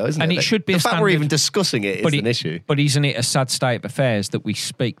standard, though, isn't it? And it should be the a fact standard. we're even discussing it is an issue. But isn't it a sad state of affairs that we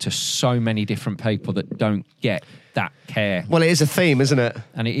speak to so many different people that don't get that care? Well, it is a theme, isn't it?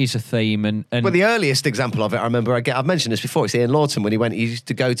 And it is a theme. And well, the earliest example of it, I remember, I've mentioned this before, it's Ian Lawton when he used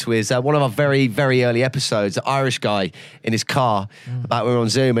to go to his, one of our very, very early episodes, the Irish guy in his car, about we were on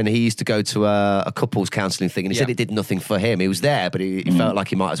Zoom, and he used to go to a couples counselling thing, and he said it did nothing for him. He was there, but he felt like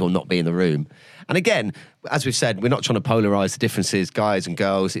he might as well not be in the room. And again, as we've said, we're not trying to polarise the differences, guys and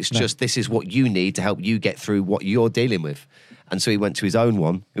girls. It's just this is what you need to help you get through what you're dealing with. And so he went to his own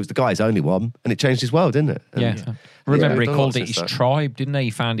one. It was the guy's only one, and it changed his world, didn't it? And Remember, he called it his tribe, didn't he? He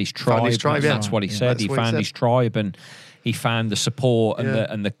found his tribe. That's what he said. He found his tribe, and he found the support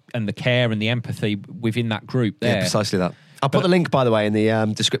and the care and the empathy within that group there. Yeah, precisely that. I'll put the link, by the way, in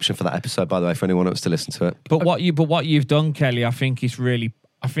the description for that episode, by the way, for anyone who wants to listen to it. But what you've done, Kelly, I think is really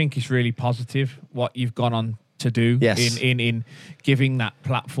positive. What you've gone on to do in giving that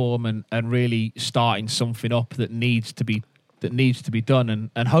platform and really starting something up that needs to be done,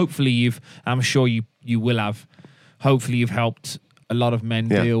 and hopefully I'm sure you will have. Hopefully you've helped a lot of men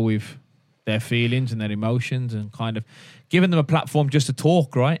deal with their feelings and their emotions, and kind of giving them a platform just to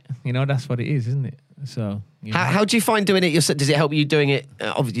talk, right? You know, that's what it is, isn't it? So how do you find doing it yourself? Does it help you doing it?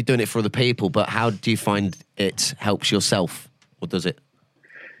 Obviously you're doing it for other people, but how do you find it helps yourself, or does it?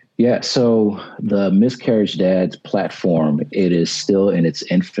 Yeah, so the Miscarriage Dads platform, it is still in its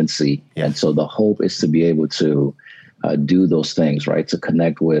infancy. And so the hope is to be able to do those things, right? To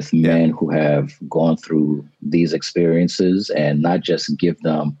connect with men who have gone through these experiences, and not just give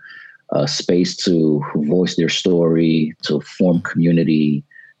them a space to voice their story, to form community,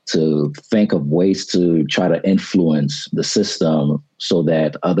 to think of ways to try to influence the system so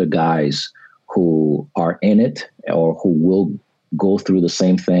that other guys who are in it or who will go through the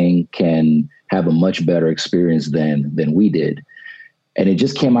same thing can have a much better experience than we did. And it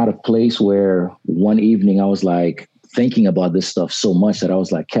just came out of place where one evening I was like thinking about this stuff so much that I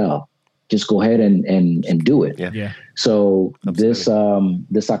was like, Cal, just go ahead and do it. Yeah. So this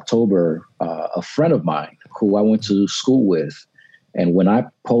October, a friend of mine who I went to school with, and when I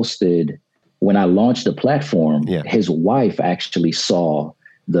launched the platform, his wife actually saw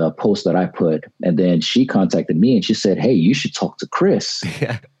the post that I put, and then she contacted me and she said, hey, you should talk to Chris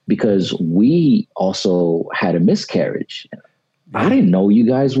because we also had a miscarriage. I didn't know you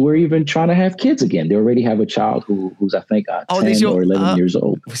guys were even trying to have kids again. They already have a child who's I think 10 or 11 years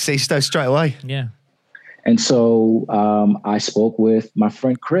old. See, straight away. Yeah. And so I spoke with my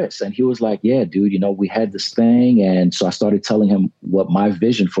friend Chris, and he was like, yeah, dude, we had this thing. And so I started telling him what my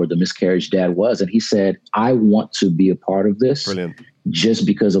vision for the Miscarriage Dad was. And he said, I want to be a part of this. Brilliant. Just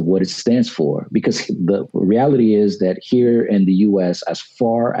because of what it stands for. Because the reality is that here in the US, as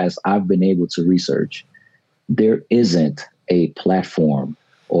far as I've been able to research, there isn't a platform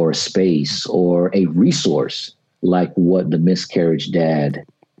or a space or a resource like what the Miscarriage Dad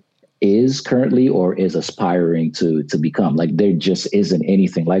is currently or is aspiring to become. Like there just isn't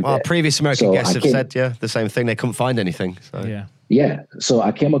anything like that. Previous American guests have said, the same thing. They couldn't find anything. So. Yeah. So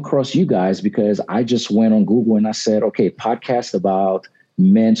I came across you guys because I just went on Google and I said, okay, podcast about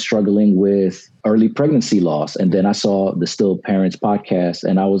men struggling with early pregnancy loss. And then I saw the Still Parents podcast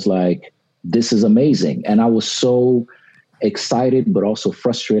and I was like, this is amazing. And I was so excited, but also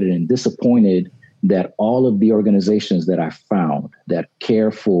frustrated and disappointed that all of the organizations that I found that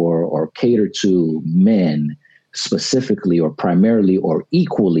care for or cater to men specifically or primarily or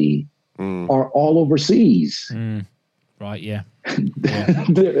equally are all overseas. Right, yeah.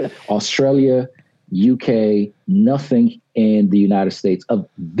 Australia, UK, nothing in the United States of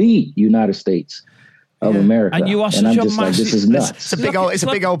America. And you are such I'm a just massive, like, this is nuts. It's a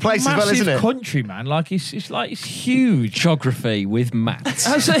big old place as well, isn't it? Country, man. Like it's huge. Geography with maths.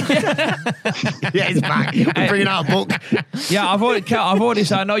 He's back. We're bringing out a book. Yeah, I've already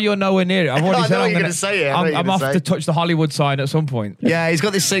said. I know you're nowhere near it. I've already said I'm going to say it. I'm off to touch the Hollywood sign at some point. Yeah, he's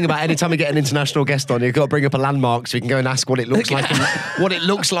got this thing about any time we get an international guest on, you've got to bring up a landmark so we can go and ask what it looks like. What it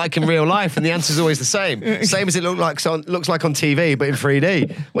looks like in real life, and the answer is always the same as it looks like on TV, but in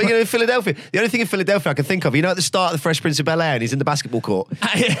 3D. What are you going to do in Philadelphia? The only thing in Philadelphia I can think of. You know, at the start of the Fresh Prince of Bel-Air, and he's in the basketball court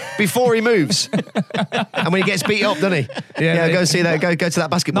before he moves, and when he gets beat up, doesn't he? Yeah, go and see that. Go to that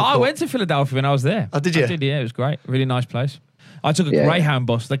basketball. No, court. I went to Philadelphia when I was there. Oh, did you? I did, yeah. It was great. Really nice place. I took a Greyhound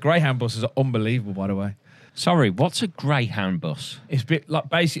bus. The Greyhound buses are unbelievable, by the way. Sorry, what's a Greyhound bus? It's a bit like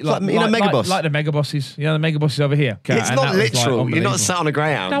basically like megabus. like the megabuses. You know, the megabuses over here. It's And not that was, literal. like, You're not sat on a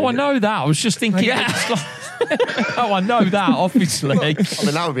Greyhound. No, I know that. I was just thinking. It's like, oh, I know that, obviously. I mean,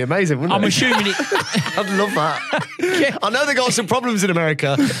 that would be amazing, wouldn't I'm it? assuming it. I'd love that. I know they got some problems in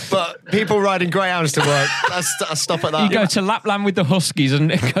America, but people riding Greyhounds to work, I stop at that. You go to Lapland with the Huskies and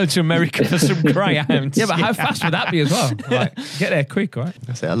go to America for some Greyhounds. Yeah, but how fast would that be as well? Like, get there quick, right?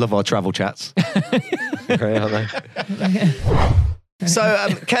 That's it. I love our travel chats. Great, aren't they? So,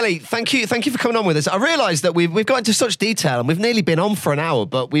 Kelly, thank you for coming on with us. I realise that we've got into such detail and we've nearly been on for an hour,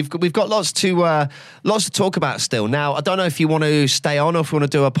 but we've got lots to talk about still. Now, I don't know if you want to stay on or if you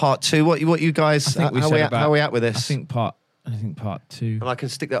want to do a part two. What you guys? How are we at with this? I think part two. And I can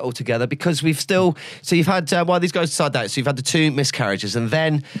stick that all together because we've still. So you've had these guys decide that. So you've had the 2 miscarriages, and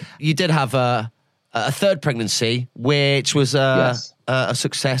then you did have a third pregnancy, which was a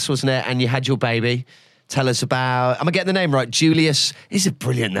success, wasn't it? And you had your baby. Tell us about, am I getting the name right? Julius. These are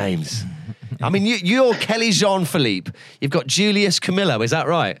brilliant names. I mean, you're Kelly Jean Philippe. You've got Julius Camillo, is that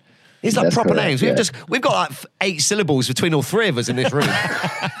right? These are like proper correct, names. Yeah. We've got like 8 syllables between all 3 of us in this room.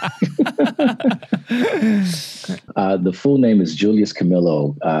 The full name is Julius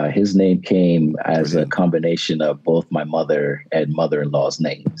Camillo. His name came as a combination of both my mother and mother-in-law's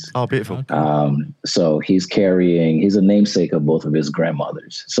names. Oh, beautiful. So he's a namesake of both of his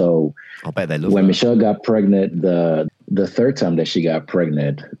grandmothers. So I bet they love when that. Michelle got pregnant, the third time that she got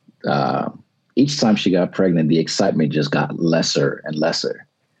pregnant, each time she got pregnant, the excitement just got lesser and lesser.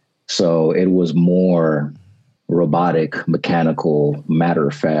 So it was more robotic, mechanical, matter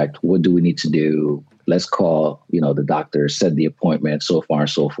of fact. What do we need to do? Let's call, the doctor, set the appointment, so far and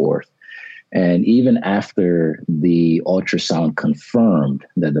so forth. And even after the ultrasound confirmed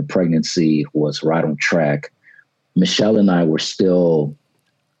that the pregnancy was right on track, Michelle and I were still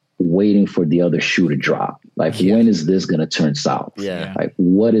waiting for the other shoe to drop. Like, when is this going to turn south? Yeah. Like,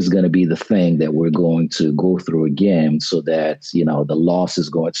 what is going to be the thing that we're going to go through again so that, the loss is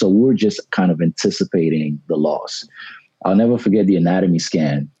going. So we're just kind of anticipating the loss. I'll never forget the anatomy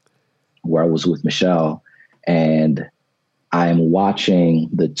scan where I was with Michelle and I'm watching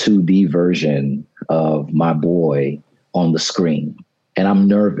the 2D version of my boy on the screen. And I'm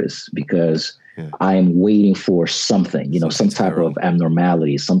nervous because I am waiting for something, some type of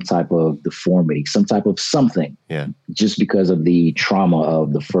abnormality, some type of deformity, some type of something. Yeah. Just because of the trauma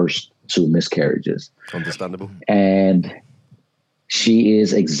of the first 2 miscarriages. Understandable. And she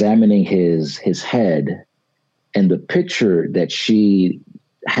is examining his head, and the picture that she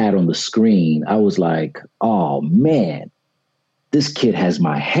had on the screen, I was like, oh man, this kid has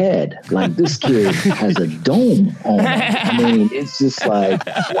my head. Like, this kid has a dome on it. I mean, it's just like,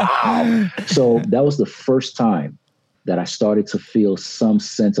 wow. So that was the first time that I started to feel some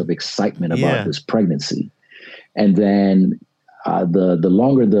sense of excitement about this pregnancy. And then the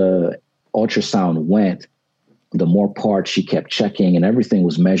longer the ultrasound went, the more parts she kept checking and everything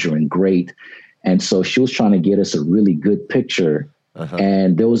was measuring great. And so she was trying to get us a really good picture.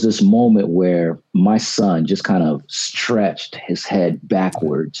 And there was this moment where my son just kind of stretched his head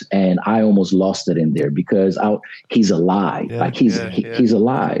backwards, and I almost lost it in there because he's alive. He's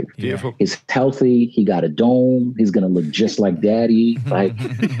alive. Beautiful. He's healthy. He got a dome. He's going to look just like daddy. Like,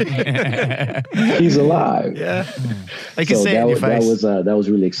 he's alive. Yeah. I can see it in your face. That was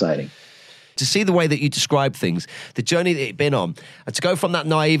really exciting. To see the way that you describe things, the journey that you've been on, and to go from that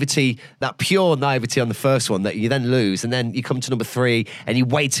naivety, that pure naivety on the first one that you then lose, and then you come to number 3 and you're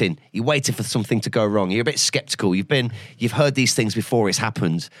waiting for something to go wrong. You're a bit skeptical. You've heard these things before it's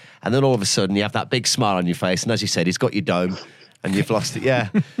happened, and then all of a sudden you have that big smile on your face, and as you said, he's got your dome, and you've lost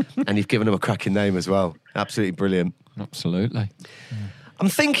it, and you've given him a cracking name as well. Absolutely brilliant. Absolutely. I'm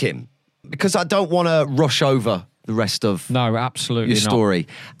thinking, because I don't want to rush over the rest of absolutely your story.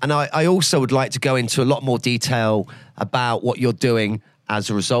 And I also would like to go into a lot more detail about what you're doing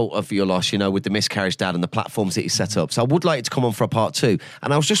as a result of your loss, with the Miscarriage Dad and the platforms that you set up. So I would like you to come on for a part 2.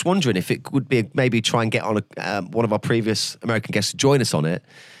 And I was just wondering if it would be maybe try and get on one of our previous American guests to join us on it.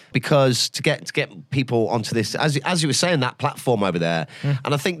 Because to get people onto this, as you were saying, that platform over there,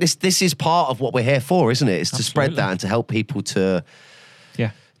 and I think this is part of what we're here for, isn't it? It's to spread that and to help people to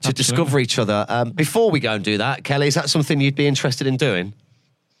discover each other. Before we go and do that, Kelly, is that something you'd be interested in doing?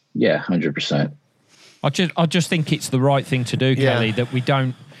 Yeah, 100%. I just think it's the right thing to do, Kelly. That we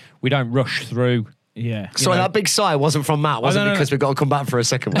don't rush through Yeah. Sorry, that big sigh wasn't from Matt, was it? Because we've got to come back for a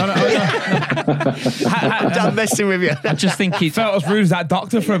second one. I'm messing with you. I just think it felt as rude as that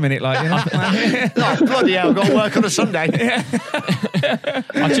doctor for a minute, like, you know. Oh, bloody hell, I've got to work on a Sunday.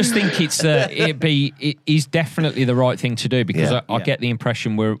 I just think it is definitely the right thing to do, because I get the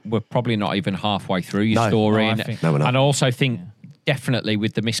impression we're probably not even halfway through your story. No, we're not. And I also think definitely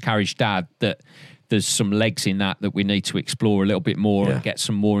with the miscarriage dad that there's some legs in that we need to explore a little bit more and get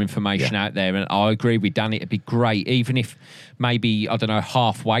some more information out there. And I agree with Dan, it'd be great, even if maybe, I don't know,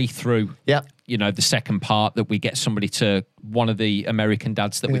 halfway through, you know, the second part, that we get somebody to one of the American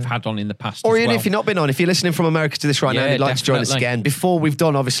dads that we've had on in the past. Or as even well. if you're not been on, if you're listening from America to this right now and you'd like to join us again, before we've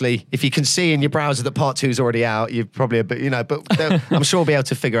done, obviously, if you can see in your browser that part 2 is already out, you're probably a bit, you know, but I'm sure we'll be able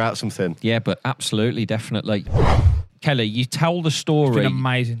to figure out something. Yeah, but absolutely, definitely. Kelly, you tell the story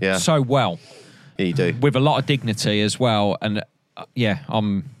amazing. So well. Yeah, you do. With a lot of dignity as well. And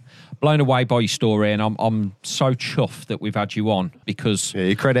I'm blown away by your story, and I'm so chuffed that we've had you on, because you're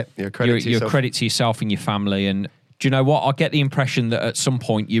a credit to yourself. You're a credit to yourself and your family. And do you know what? I get the impression that at some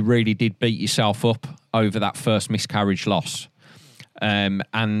point you really did beat yourself up over that first miscarriage loss. And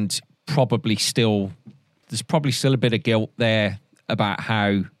there's probably still a bit of guilt there about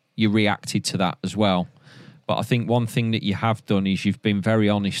how you reacted to that as well. But I think one thing that you have done is you've been very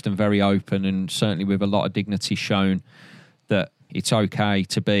honest and very open, and certainly with a lot of dignity shown that it's okay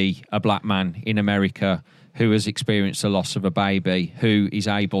to be a black man in America who has experienced the loss of a baby, who is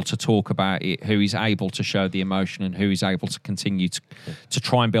able to talk about it, who is able to show the emotion, and who is able to continue to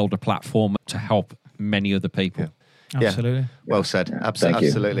try and build a platform to help many other people. Absolutely. Well said.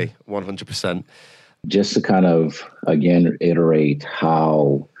 Absolutely. 100%. Just to kind of, again, iterate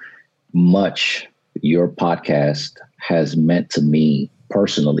how much your podcast has meant to me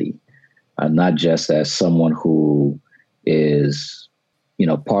personally, not just as someone who is, you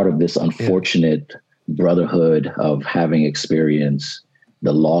know, part of this unfortunate brotherhood of having experienced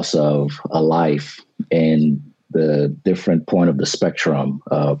the loss of a life and the different point of the spectrum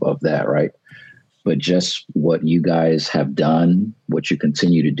of that, right? But just what you guys have done, what you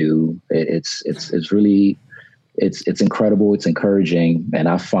continue to do, it's really, it's incredible. It's encouraging. And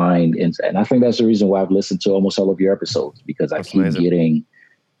I find, and I think that's the reason why I've listened to almost all of your episodes, because I keep getting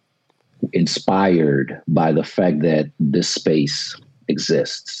inspired by the fact that this space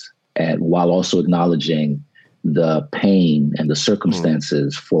exists, and while also acknowledging the pain and the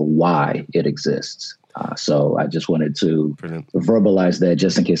circumstances for why it exists. So I just wanted to verbalize that,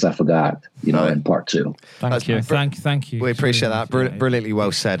 just in case I forgot, you know, in part 2. Thank you. We appreciate that. Brilliantly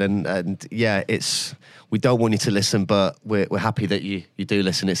well said. And we don't want you to listen, but we're happy that you do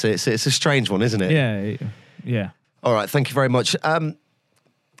listen. It's a strange one, isn't it? Yeah. All right. Thank you very much.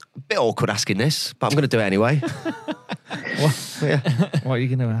 A bit awkward asking this, but I'm going to do it anyway. What are you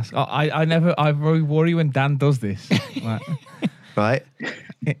going to ask? I worry when Dan does this. Right.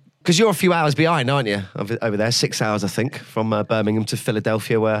 Because you're a few hours behind, aren't you? Over there, 6 hours, I think, from Birmingham to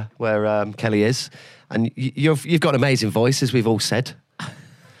Philadelphia, where Kelly is. And you've got an amazing voice, as we've all said.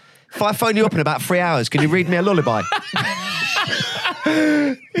 If I phone you up in about 3 hours, can you read me a lullaby?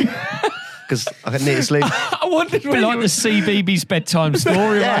 Because I need to sleep. I wondered where like the CBeebies bedtime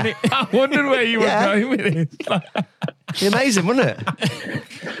story, wasn't it? I wondered where you were going with it. It'd be amazing, wouldn't it?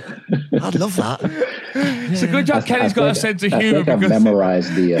 I'd love that. It's a good job Kenny's got a sense of humour. I think I've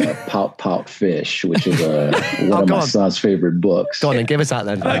memorized the Pout Fish, which is one of my son's favorite books. Go on and give us that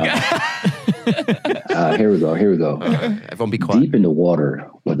then. Here we go. Everyone be quiet. Deep in the water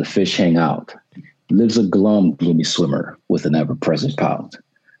where the fish hang out lives a gloomy swimmer with an ever-present pout.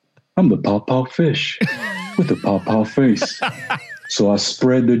 I'm the Pout Fish with a Pout face. So I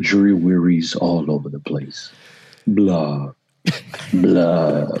spread the dreary wearies all over the place. Blah,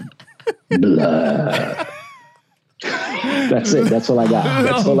 blah, blah. That's it. That's all I got.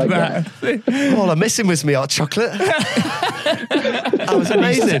 All I'm missing was me hot chocolate. That was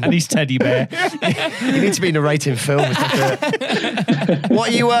amazing. And his teddy bear. You need to be narrating film. What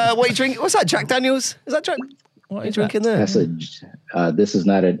are you drinking? What's that? Jack Daniels? Is that Jack? What are you drinking there? This is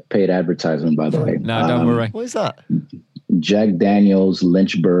not a paid advertisement, by the way. No, don't worry. What is that? Jack Daniels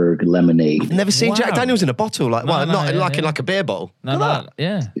Lynchburg lemonade. I've never seen Jack Daniels in a bottle. In like a beer bottle. Yeah,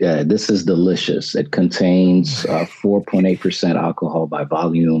 this is delicious. It contains 4.8% alcohol by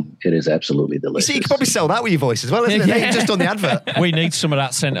volume. It is absolutely delicious. You see, you could probably sell that with your voice as well, isn't it? You've just done the advert. We need some of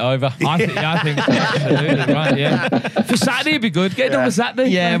that sent over. I think absolutely right. Yeah, for Saturday it'd be good. Get it done for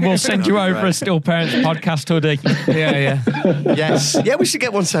Saturday. Yeah, and we'll send you over a Still Parents podcast hoodie. Yeah. Yes. Yeah, we should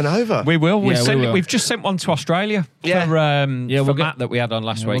get one sent over. We will. We will. We've just sent one to Australia. Yeah. Matt that we had on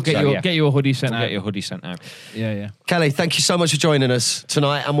last week. We'll get you a hoodie sent out. Get your hoodie sent out. Yeah. Kelly, thank you so much for joining us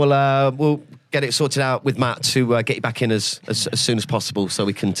tonight, and we'll get it sorted out with Matt to get you back in as soon as possible so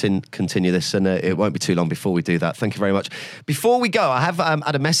we can continue this, and it won't be too long before we do that. Thank you very much. Before we go, I have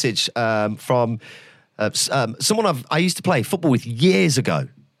had a message from someone I used to play football with years ago,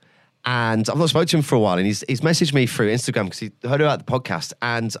 and I've not spoken to him for a while, and he's messaged me through Instagram because he heard about the podcast,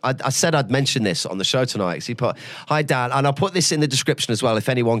 and I said I'd mention this on the show tonight. So he put, "Hi Dan," and I'll put this in the description as well if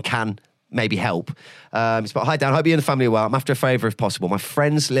anyone can maybe help. He's put, "Hi Dan, hope you and the family are well. I'm after a favour if possible. My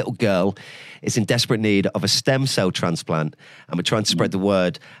friend's little girl is in desperate need of a stem cell transplant, and we're trying to spread the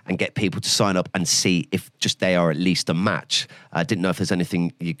word and get people to sign up and see if just they are at least a match. I didn't know if there's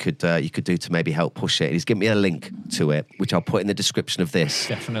anything you could do to maybe help push it." And he's given me a link to it, which I'll put in the description of this.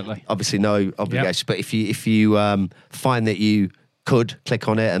 Definitely. Obviously, no obligation, but if you find that you could click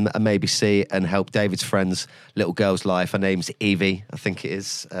on it and maybe see and help David's friend's little girl's life. Her name's Evie, I think it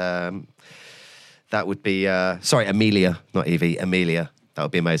is. That would be Amelia, not Evie. Amelia. That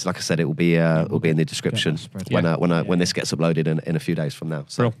would be amazing. Like I said, it will be in the description when this gets uploaded in a few days from now.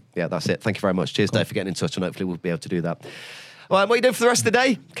 So yeah, that's it. Thank you very much. Cheers, Dave, for getting in touch, and hopefully we'll be able to do that. All right, what are you doing for the rest of the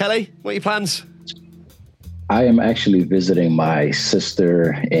day, Kelly? What are your plans? I am actually visiting my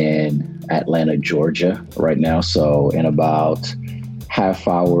sister in Atlanta, Georgia right now. So in about half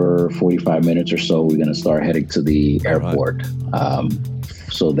hour, 45 minutes or so, we're going to start heading to the airport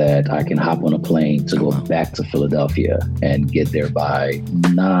so that I can hop on a plane to go back to Philadelphia and get there by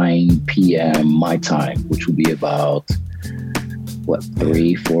 9 p.m. my time, which will be about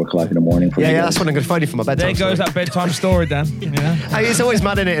 3, 4 o'clock in the morning for me. Yeah, that's when I'm going to find you for my bedtime. There goes that bedtime story, Dan. Yeah. Hey, it's always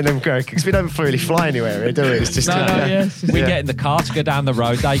mad in it in them, Greg, because we don't really fly anywhere, do we? It's just we get in the car to go down the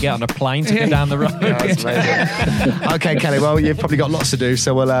road. They get on a plane to go down the road. That's amazing. Okay, Kelly. Well, you've probably got lots to do,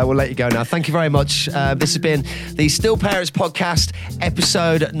 so we'll let you go now. Thank you very much. This has been the Still Parents podcast,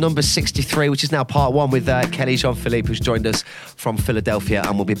 episode number 63, which is now part 1 with Kelly Jean-Philippe, who's joined us from Philadelphia,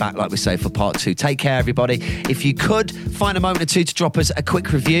 and we'll be back, like we say, for part 2. Take care, everybody. If you could find a moment or two to drop us a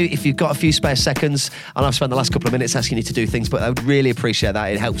quick review, if you've got a few spare seconds, and I've spent the last couple of minutes asking you to do things, but I would really appreciate that.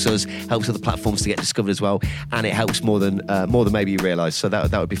 It helps us, helps other platforms to get discovered as well, and it helps more than maybe you realise. So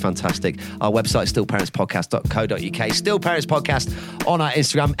that would be fantastic. Our website, stillparentspodcast.co.uk. Still Parents Podcast on our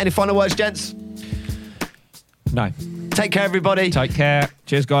Instagram. Any final words, gents? No. Take care, everybody. Take care.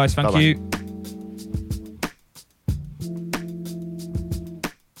 Cheers, guys. Thank Bye-bye. you.